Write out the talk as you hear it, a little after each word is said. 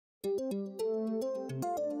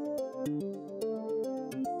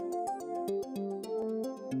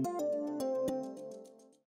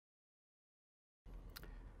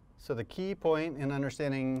So the key point in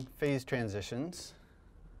understanding phase transitions,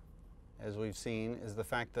 as we've seen, is the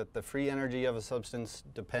fact that the free energy of a substance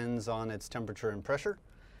depends on its temperature and pressure.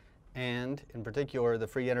 And in particular, the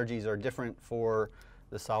free energies are different for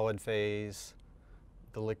the solid phase,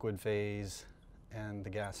 the liquid phase, and the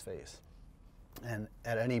gas phase. And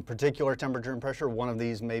at any particular temperature and pressure, one of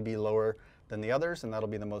these may be lower than the others, and that'll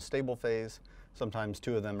be the most stable phase. Sometimes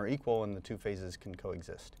two of them are equal, and the two phases can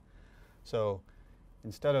coexist. So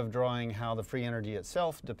instead of drawing how the free energy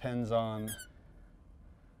itself depends on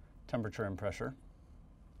temperature and pressure,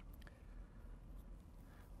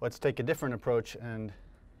 let's take a different approach, and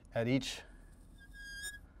at each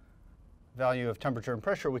value of temperature and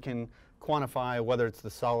pressure, we can quantify whether it's the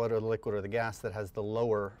solid or the liquid or the gas that has the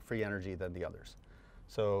lower free energy than the others.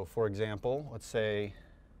 So for example, let's say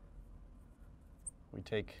we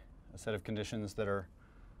take a set of conditions that are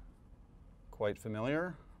quite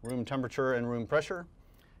familiar, room temperature and room pressure,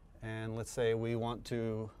 and let's say we want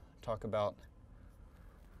to talk about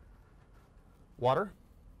water,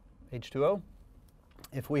 H2O.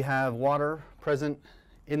 If we have water present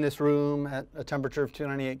in this room at a temperature of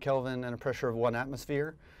 298 Kelvin and a pressure of 1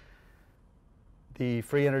 atmosphere, the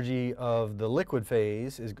free energy of the liquid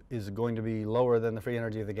phase is going to be lower than the free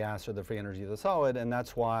energy of the gas or the free energy of the solid, and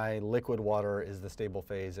that's why liquid water is the stable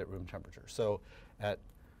phase at room temperature. So at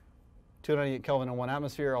 298 Kelvin and 1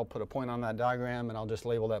 atmosphere, I'll put a point on that diagram, and I'll just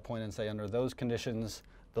label that point and say under those conditions,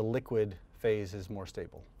 the liquid phase is more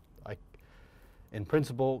stable. I, in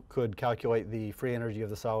principle, could calculate the free energy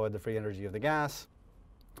of the solid, the free energy of the gas.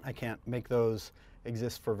 I can't make those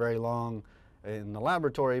exist for very long in the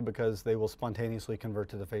laboratory because they will spontaneously convert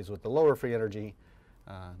to the phase with the lower free energy.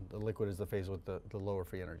 The liquid is the phase with the lower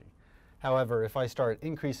free energy. However, if I start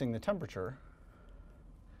increasing the temperature,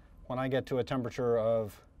 when I get to a temperature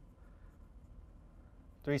of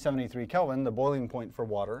 373 Kelvin, the boiling point for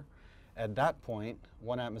water, at that point,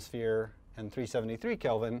 1 atmosphere and 373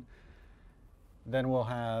 Kelvin, then we'll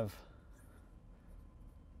have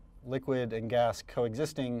liquid and gas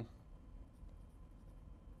coexisting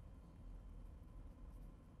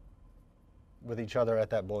with each other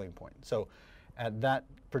at that boiling point. So at that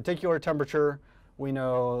particular temperature, we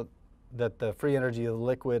know that the free energy of the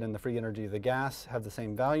liquid and the free energy of the gas have the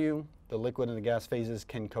same value. The liquid and the gas phases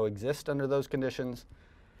can coexist under those conditions.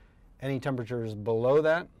 Any temperatures below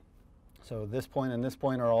that, so this point and this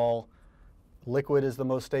point are all liquid is the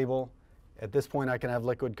most stable. At this point, I can have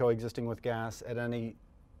liquid coexisting with gas. At any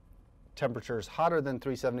temperatures hotter than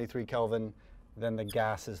 373 Kelvin, then the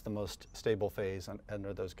gas is the most stable phase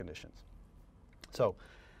under those conditions. So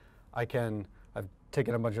I've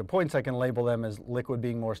taken a bunch of points. I can label them as liquid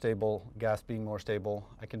being more stable, gas being more stable.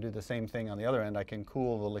 I can do the same thing on the other end. I can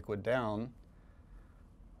cool the liquid down.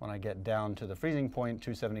 When I get down to the freezing point,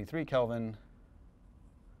 273 Kelvin,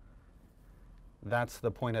 that's the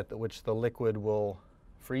point at which the liquid will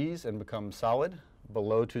freeze and become solid.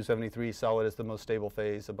 Below 273, solid is the most stable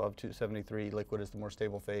phase. Above 273, liquid is the more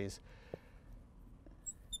stable phase.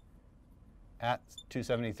 At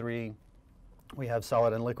 273, we have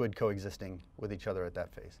solid and liquid coexisting with each other at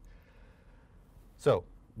that phase. So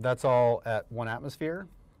that's all at 1 atmosphere,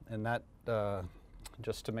 and that,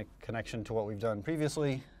 just to make a connection to what we've done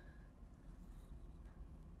previously,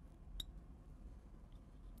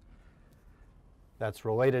 that's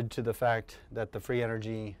related to the fact that the free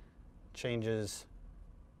energy changes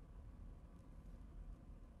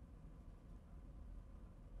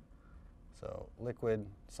so liquid,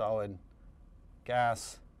 solid,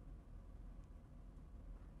 gas.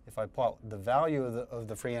 If I plot the value of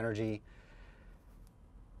the free energy,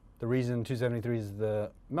 the reason 273 is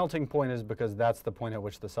the melting point is because that's the point at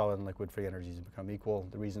which the solid and liquid free energies become equal.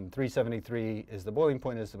 The reason 373 is the boiling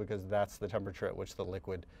point is because that's the temperature at which the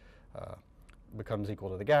liquid becomes equal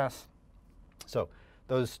to the gas. So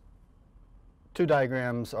those two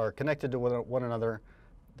diagrams are connected to one another.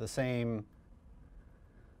 The same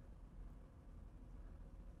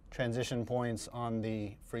transition points on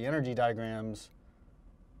the free energy diagrams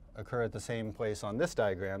occur at the same place on this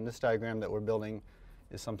diagram. This diagram that we're building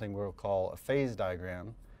is something we'll call a phase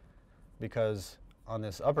diagram, because on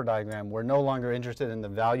this upper diagram, we're no longer interested in the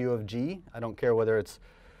value of G. I don't care whether it's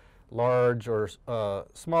large or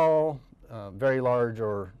small, very large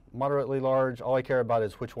or moderately large. All I care about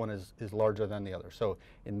is which one is larger than the other. So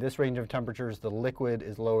in this range of temperatures, the liquid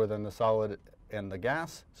is lower than the solid and the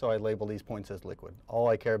gas, so I label these points as liquid. All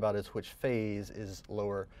I care about is which phase is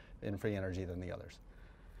lower in free energy than the others.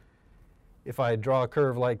 If I draw a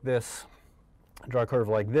curve like this, at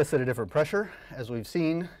a different pressure, as we've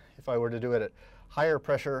seen, if I were to do it at higher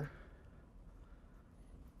pressure,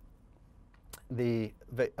 the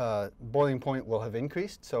boiling point will have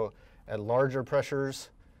increased. So at larger pressures,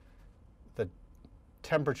 the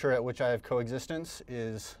temperature at which I have coexistence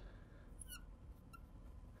is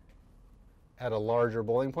at a larger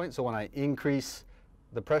boiling point. So when I increase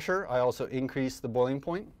the pressure, I also increase the boiling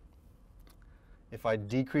point. If I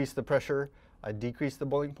decrease the pressure, I decrease the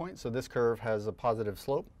boiling point. So this curve has a positive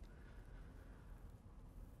slope.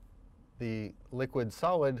 The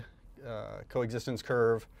liquid-solid coexistence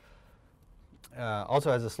curve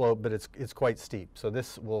also has a slope, but it's quite steep. So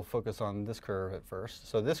this, we'll focus on this curve at first.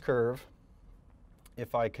 So this curve,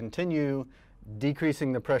 if I continue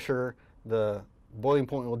decreasing the pressure, the boiling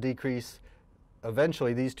point will decrease.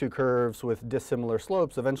 Eventually, these two curves with dissimilar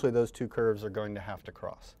slopes, eventually those two curves are going to have to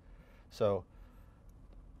cross. So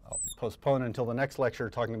I'll postpone until the next lecture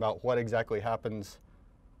talking about what exactly happens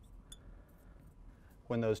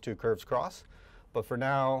when those two curves cross. But for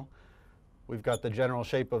now, we've got the general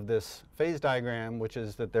shape of this phase diagram, which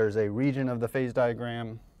is that there's a region of the phase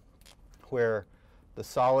diagram where the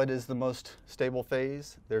solid is the most stable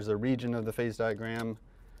phase. There's a region of the phase diagram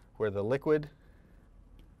where the liquid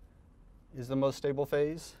is the most stable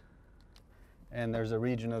phase. And there's a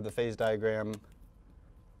region of the phase diagram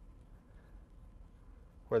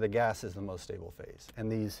where the gas is the most stable phase. And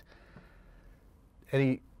these,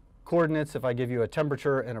 any coordinates, if I give you a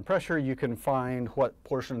temperature and a pressure, you can find what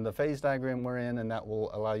portion of the phase diagram we're in, and that will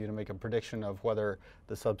allow you to make a prediction of whether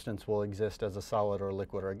the substance will exist as a solid or a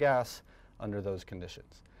liquid or a gas under those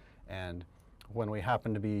conditions. And when we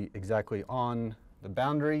happen to be exactly on the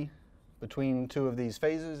boundary between two of these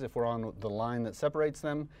phases, if we're on the line that separates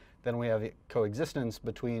them, then we have coexistence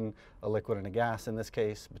between a liquid and a gas, in this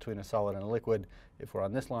case, between a solid and a liquid, if we're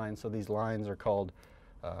on this line. So these lines are called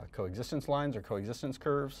coexistence lines or coexistence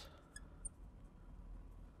curves.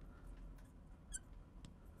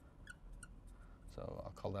 So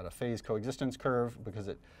I'll call that a phase coexistence curve because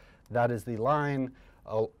that is the line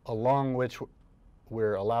along which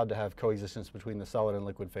we're allowed to have coexistence between the solid and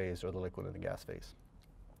liquid phase or the liquid and the gas phase.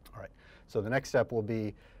 All right, so the next step will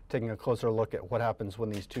be taking a closer look at what happens when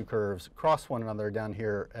these two curves cross one another down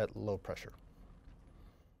here at low pressure.